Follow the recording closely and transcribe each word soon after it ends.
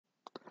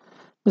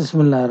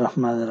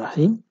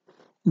Bismillahirrahmanirrahim.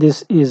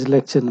 This is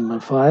lecture number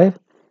 5.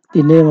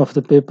 The name of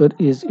the paper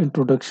is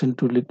Introduction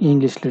to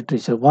English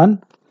Literature 1.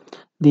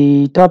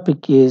 The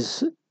topic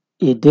is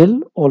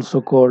Idyll, also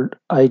called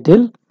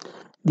Idyll.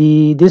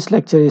 This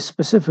lecture is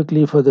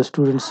specifically for the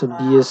students of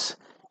BS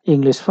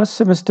English first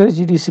semester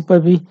GDC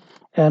Pavi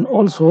and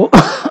also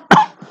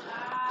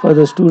for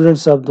the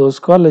students of those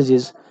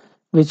colleges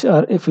which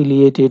are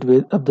affiliated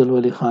with Abdul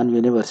Wali Khan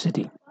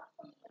University.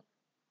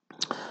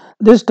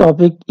 This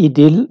topic,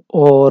 Idyll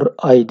or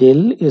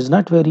Idyll, is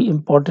not very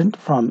important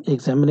from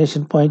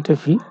examination point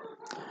of view.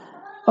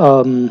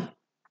 Um,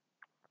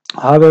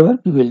 However,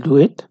 we will do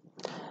it.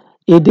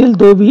 Idyll,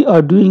 though we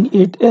are doing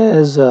it a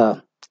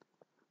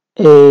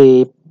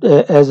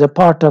as a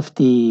part of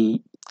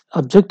the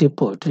objective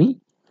poetry,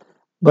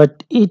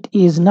 but it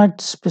is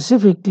not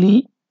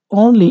specifically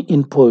only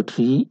in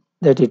poetry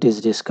that it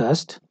is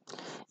discussed.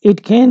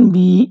 It can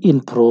be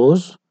in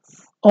prose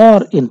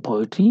or in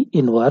poetry,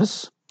 in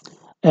verse,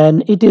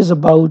 and it is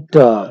about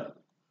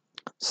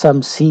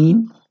some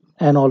scene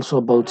and also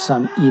about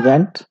some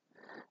event.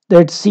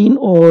 That scene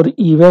or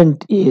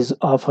event is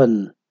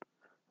often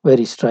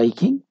very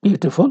striking,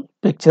 beautiful,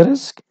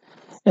 picturesque,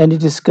 and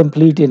it is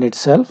complete in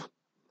itself.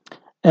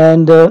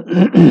 And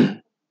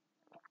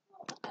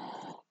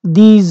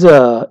these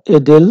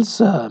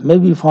idylls may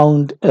be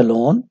found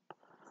alone,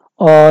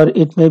 or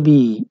it may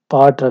be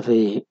part of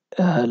a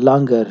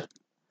longer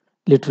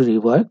literary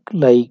work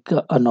like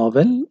a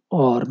novel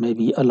or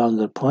maybe a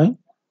longer poem.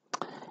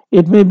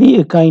 It may be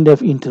a kind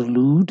of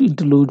interlude.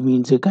 Interlude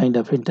means a kind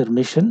of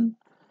intermission,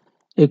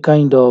 a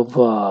kind of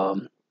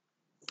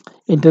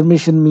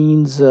intermission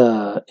means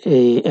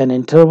an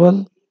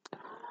interval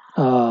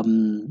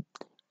um,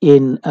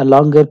 in a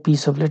longer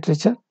piece of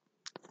literature.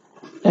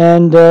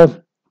 And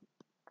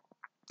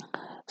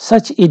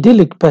such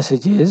idyllic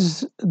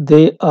passages,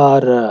 they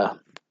are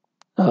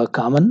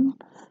common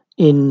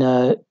in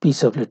a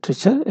piece of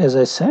literature, as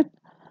I said,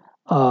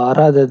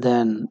 rather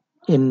than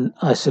in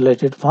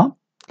isolated form.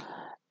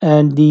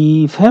 And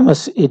the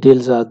famous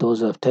idylls are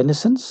those of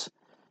Tennyson's,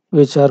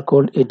 which are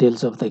called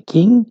idylls of the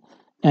king,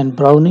 and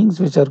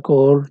Browning's, which are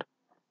called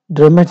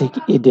dramatic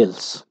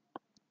idylls.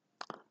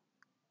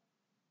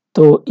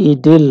 So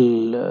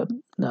idyll,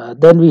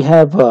 then we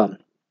have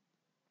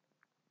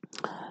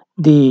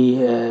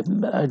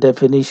the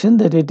definition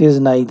that it is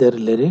neither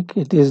lyric,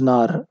 it is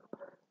nor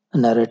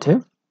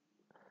narrative.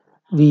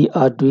 We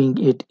are doing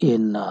it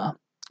in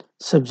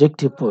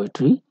subjective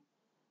poetry,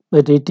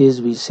 but it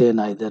is, we say,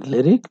 neither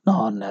lyric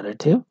nor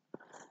narrative,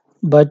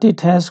 but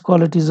it has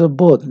qualities of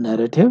both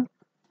narrative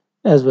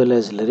as well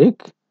as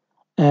lyric.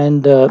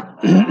 And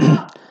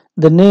the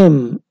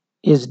name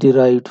is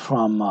derived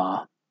from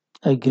a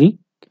Greek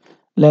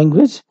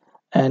language,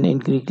 and in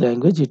Greek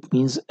language it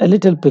means a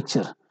little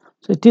picture.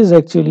 So it is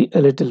actually a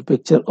little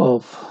picture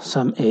of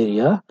some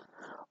area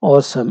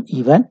or some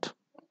event,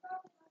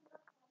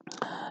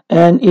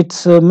 and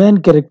its main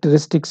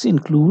characteristics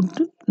include: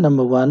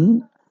 number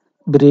one,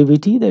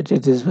 brevity, that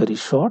it is very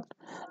short,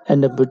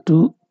 and number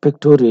two,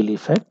 pictorial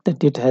effect,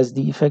 that it has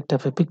the effect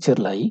of a picture,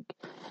 like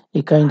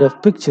a kind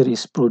of picture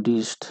is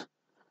produced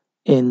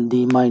in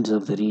the minds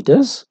of the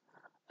readers,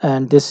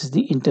 and this is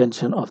the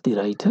intention of the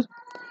writer,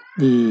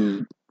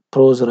 the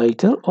prose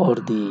writer or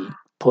the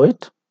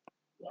poet.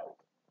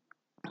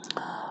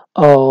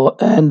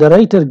 And the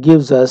writer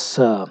gives us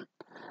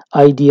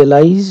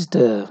idealized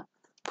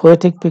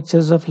poetic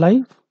pictures of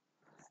life,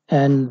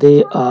 and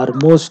they are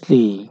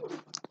mostly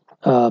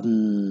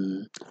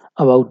um,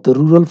 about the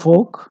rural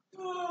folk,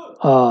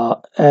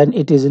 and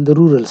it is in the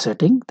rural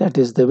setting, that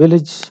is the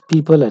village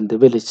people and the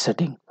village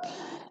setting.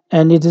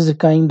 And it is a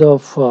kind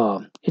of,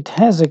 it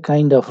has a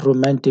kind of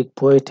romantic,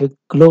 poetic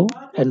glow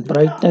and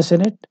brightness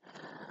in it.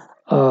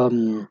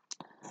 Um,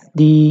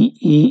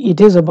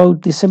 it is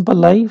about the simple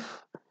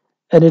life,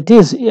 and it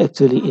is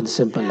actually in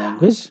simple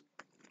language.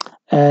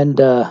 And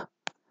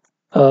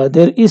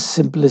there is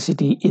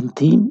simplicity in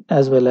theme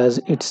as well as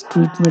its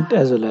treatment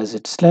as well as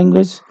its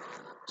language.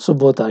 So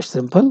both are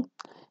simple.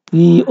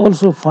 We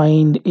also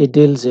find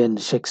idylls in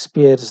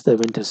Shakespeare's The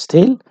Winter's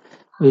Tale,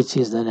 which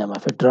is the name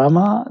of a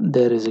drama.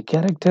 There is a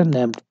character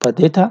named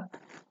Padeta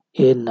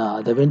in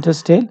The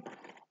Winter's Tale,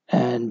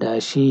 and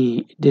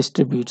she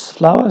distributes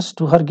flowers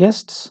to her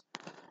guests.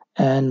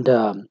 And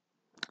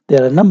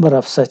there are a number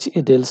of such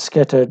idylls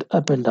scattered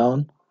up and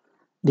down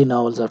the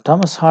novels of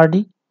Thomas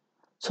Hardy.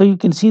 So you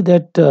can see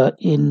that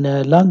in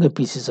longer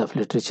pieces of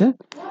literature,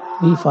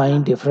 we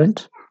find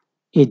different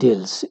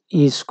idylls.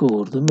 इसको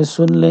उर्दू में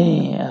सुन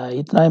लें,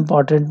 इतना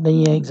important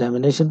नहीं है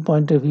examination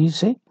point of view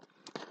से,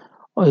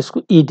 और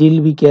इसको इडिल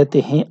भी कहते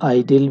हैं,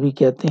 आइडिल भी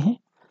कहते हैं,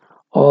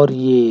 और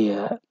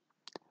ये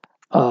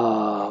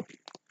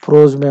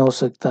प्रोज में हो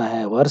सकता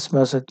है, वर्स में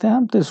हो सकता है।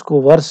 हम तो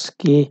इसको वर्स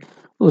के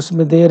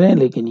उसमें दे रहे हैं,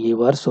 लेकिन ये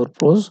वर्स और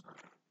प्रोज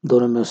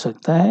दोनों में हो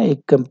सकता है।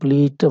 एक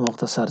कंप्लीट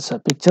मुख्तसर सा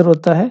पिक्चर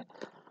होता है,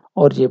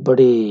 और ये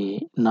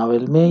बड़े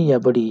नावल में या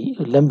बड़ी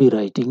लंबी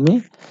राइटिंग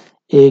में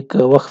एक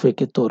वक्फे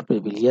के तौर पे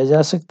भी लिया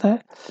जा सकता है।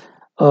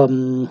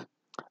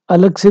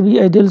 الگ سے بھی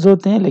ایڈلز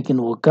ہوتے ہیں لیکن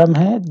وہ کم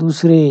ہیں،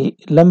 دوسرے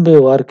لمبے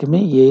ورک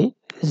میں یہ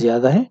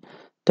زیادہ ہے۔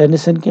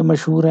 ٹینیسن کے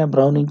مشہور ہیں،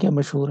 براؤننگ کے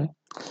مشہور ہیں۔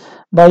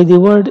 By the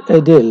word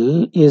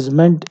idle is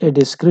meant a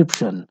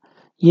description,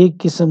 یہ ایک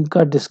قسم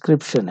کا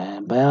ڈسکرپشن ہے،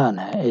 بیان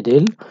ہے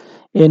ایڈل،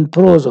 ان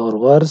پروز اور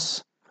ورس،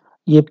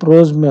 یہ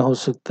پروز میں ہو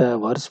سکتا ہے،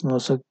 ورس میں ہو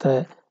سکتا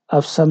ہے،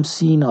 آف سم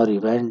سین اور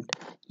ایونٹ،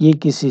 یہ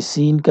کسی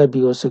سین کا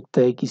بھی ہو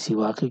سکتا ہے، کسی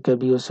واقعے کا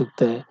بھی ہو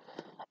سکتا ہے۔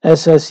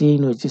 ایسا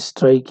سین وچ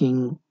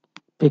اسٹرائکنگ،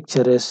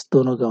 پکچرس،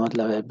 دونوں کا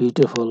مطلب ہے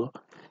beautiful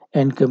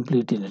and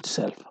complete in it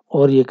self,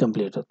 اور یہ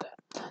کمپلیٹ ہوتا ہے۔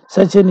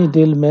 سچ این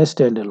ایڈل میں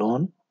اسٹینڈ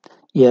الون،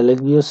 یہ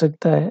الگ بھی ہو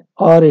سکتا ہے،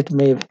 اور اٹ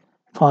میں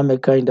form a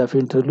kind of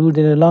انٹرلوڈ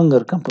in a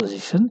longer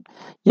composition,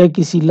 یا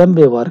کسی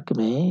لمبے ورک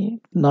میں،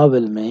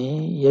 ناول میں،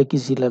 یا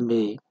کسی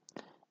لمبے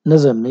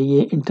نظم میں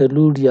یہ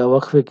انٹرلوڈ یا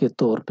وقفے کے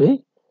طور پہ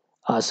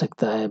آ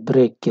سکتا ہے،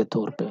 بریک کے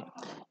طور پہ۔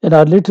 In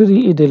our literary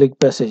idyllic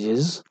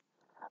passages,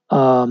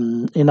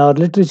 in our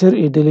literature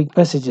idyllic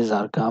passages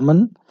are common،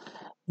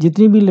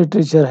 جتنی بھی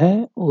لٹریچر ہے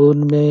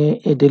ان میں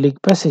idyllic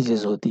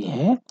passages ہوتی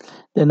ہیں،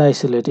 then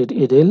isolated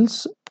idylls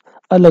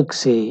الگ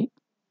سے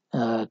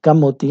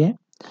کم ہوتی ہیں۔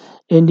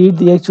 Indeed,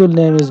 the actual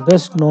name is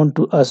best known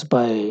to us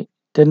by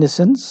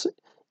Tennyson's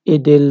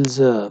Idylls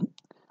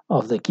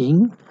of the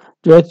King،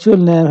 جو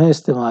ایکچوئل نیم ہے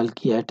استعمال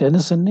کیا ہے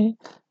ٹینیسن نے،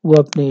 وہ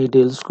اپنے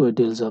ایڈلز کو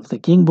ایڈلز آف دا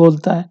کنگ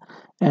بولتا ہے،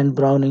 اینڈ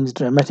براؤننگز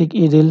ڈرامیٹک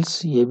ایڈلز،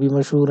 یہ بھی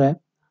مشہور ہیں۔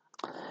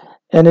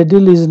 N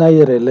idle is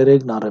neither a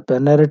lyric نار اے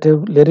نیریٹو،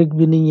 لیرک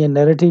بھی نہیں ہے،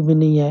 نیریٹو بھی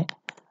نہیں ہے،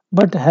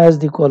 but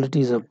has the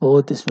qualities of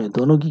both, اس میں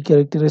دونوں کی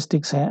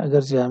کیریکٹرسٹکس ہیں،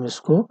 اگرچہ ہم اس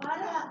کو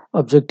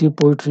آبجیکٹیو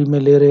پوئٹری میں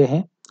لے رہے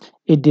ہیں۔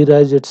 It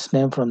derives it's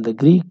name from the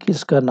Greek,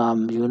 اس کا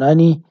نام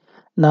یونانی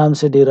نام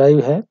سے ڈیرائیو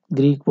ہے،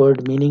 Greek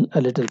word meaning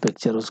a little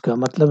picture, اس کا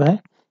مطلب ہے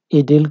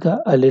ایڈل کا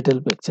a little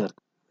picture.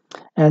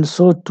 And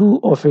so to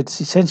of its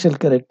essential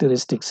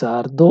characteristics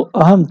are, دو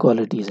اہم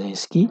کوالٹیز ہیں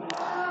اس کی،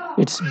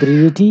 اٹس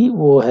بریوٹی،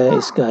 وہ ہے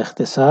اس کا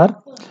اختصار،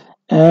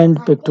 اینڈ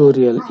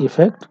پکٹوریل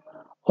ایفیکٹ،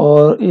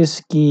 اور اس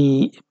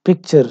کی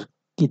پکچر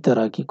کی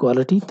طرح کی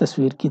کوالٹی،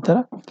 تصویر کی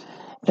طرح۔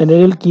 An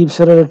ideal keeps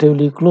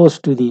relatively close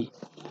to the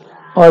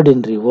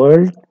ordinary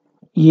world،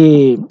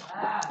 یہ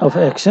of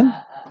action،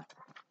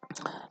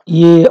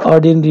 یہ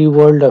آرڈینری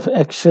ورلڈ آف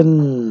ایکشن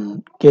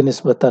کے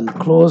نسبتاً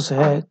کلوز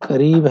ہے،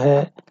 قریب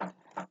ہے،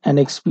 این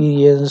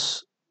ایکسپیرئنس،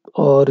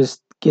 اور اس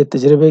کے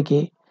تجربے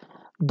کے،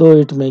 دو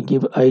اٹ میں گیو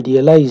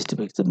آئیڈیلائزڈ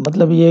پکچر،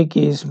 مطلب یہ ہے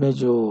کہ اس میں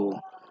جو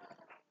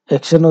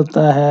ایکشن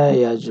ہوتا ہے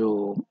یا جو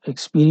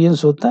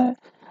ایکسپیرئنس ہوتا ہے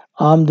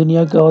عام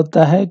دنیا کا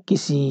ہوتا ہے،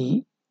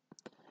 کسی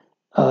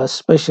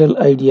اسپیشل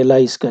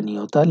آئیڈیلائز کا نہیں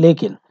ہوتا،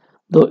 لیکن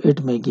دو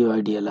اٹ میں give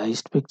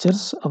idealised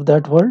pictures of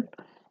that world,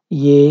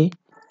 یہ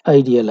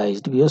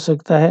آئیڈیلائزڈ بھی ہو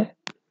سکتا ہے۔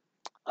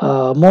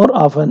 More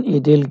often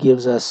idle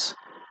gives us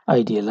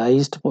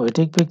idealised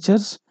poetic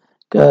pictures,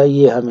 کا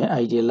یہ ہمیں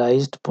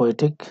idealised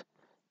poetic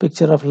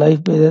picture of life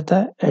دے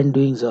دیتا ہے، and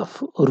doings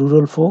of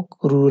rural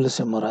folk, rural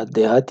سے مراد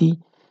دیہاتی،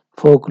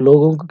 فوک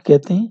لوگوں کو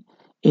کہتے ہیں،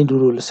 ان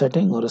رورل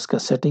سیٹنگ، اور اس کا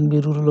سیٹنگ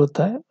بھی رورل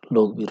ہوتا ہے،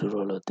 لوگ بھی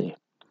رورل ہوتے ہیں۔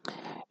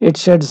 It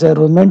sheds a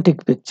romantic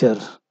picture،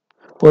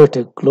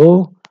 poetic glow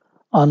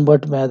on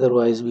what may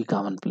otherwise be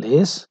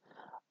commonplace۔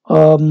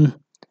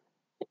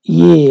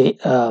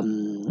 یہ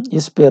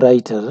اس پہ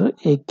رائٹر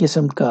ایک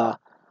قسم کا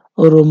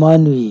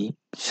رومانوی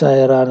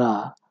شاعرانہ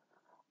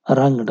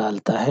رنگ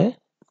ڈالتا ہے،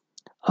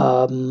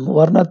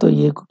 ورنہ تو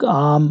یہ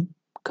عام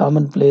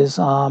کامن پلیس،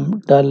 عام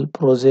ڈل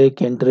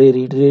پروزیک اینڈ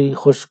ڈریری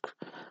خشک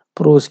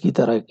پروز کی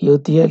طرح کی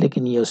ہوتی ہے،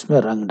 لیکن یہ اس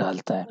میں رنگ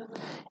ڈالتا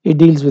ہے۔ It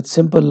deals with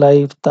simple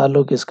life،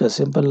 تعلق اس کا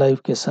simple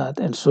life کے ساتھ،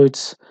 and so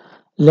its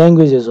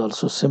language is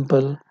also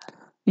simple،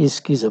 اس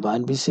کی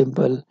زبان بھی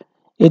simple۔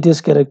 It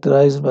is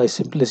characterized by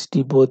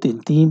simplicity both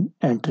in theme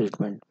and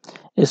treatment،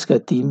 اس کا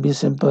theme بھی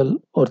simple،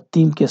 اور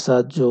theme کے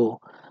ساتھ جو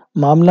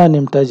معاملہ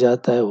نمٹا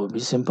جاتا ہے وہ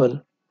بھی simple۔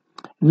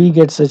 We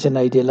get such an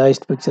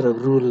idealized picture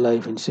of rural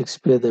life in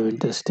Shakespeare the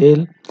Winter's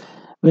Tale،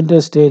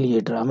 winters tell یہ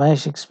ڈرامہ ہے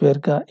شیکسپیئر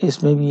کا،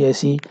 اس میں بھی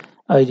ایسی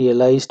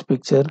آئیڈیلائزڈ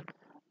پکچر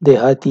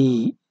دیہاتی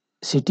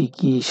سٹی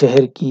کی،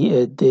 شہر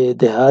کی،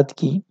 دیہات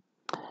کی،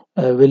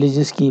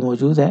 ولیجز کی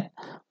موجود ہے۔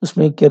 اس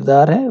میں ایک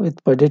کردار ہے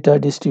with پڈیٹا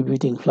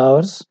distributing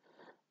flowers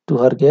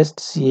to her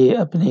guests, یہ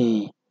اپنے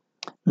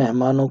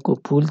مہمانوں کو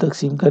پھول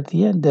تقسیم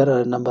کرتی ہے۔ There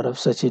are number of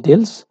such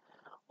adults,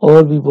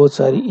 اور بھی بہت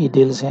ساری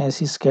ایڈلس ہیں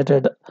ایسی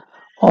scattered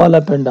all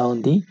up and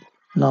down the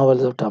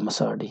novels of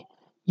Thomas Hardy,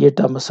 یہ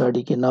تھامس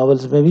ہارڈی کے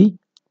ناولز میں بھی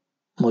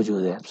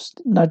موجود ہے۔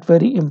 ناٹ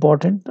ویری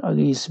امپورٹنٹ،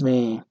 ابھی اس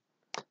میں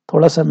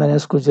تھوڑا سا میں نے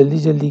اس کو جلدی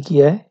جلدی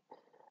کیا ہے،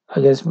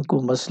 اگر اس میں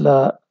کوئی مسئلہ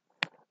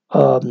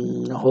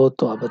ہو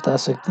تو آپ بتا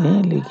سکتے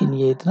ہیں، لیکن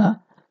یہ اتنا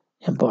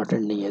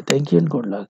امپورٹنٹ نہیں ہے۔ Thank you and good luck.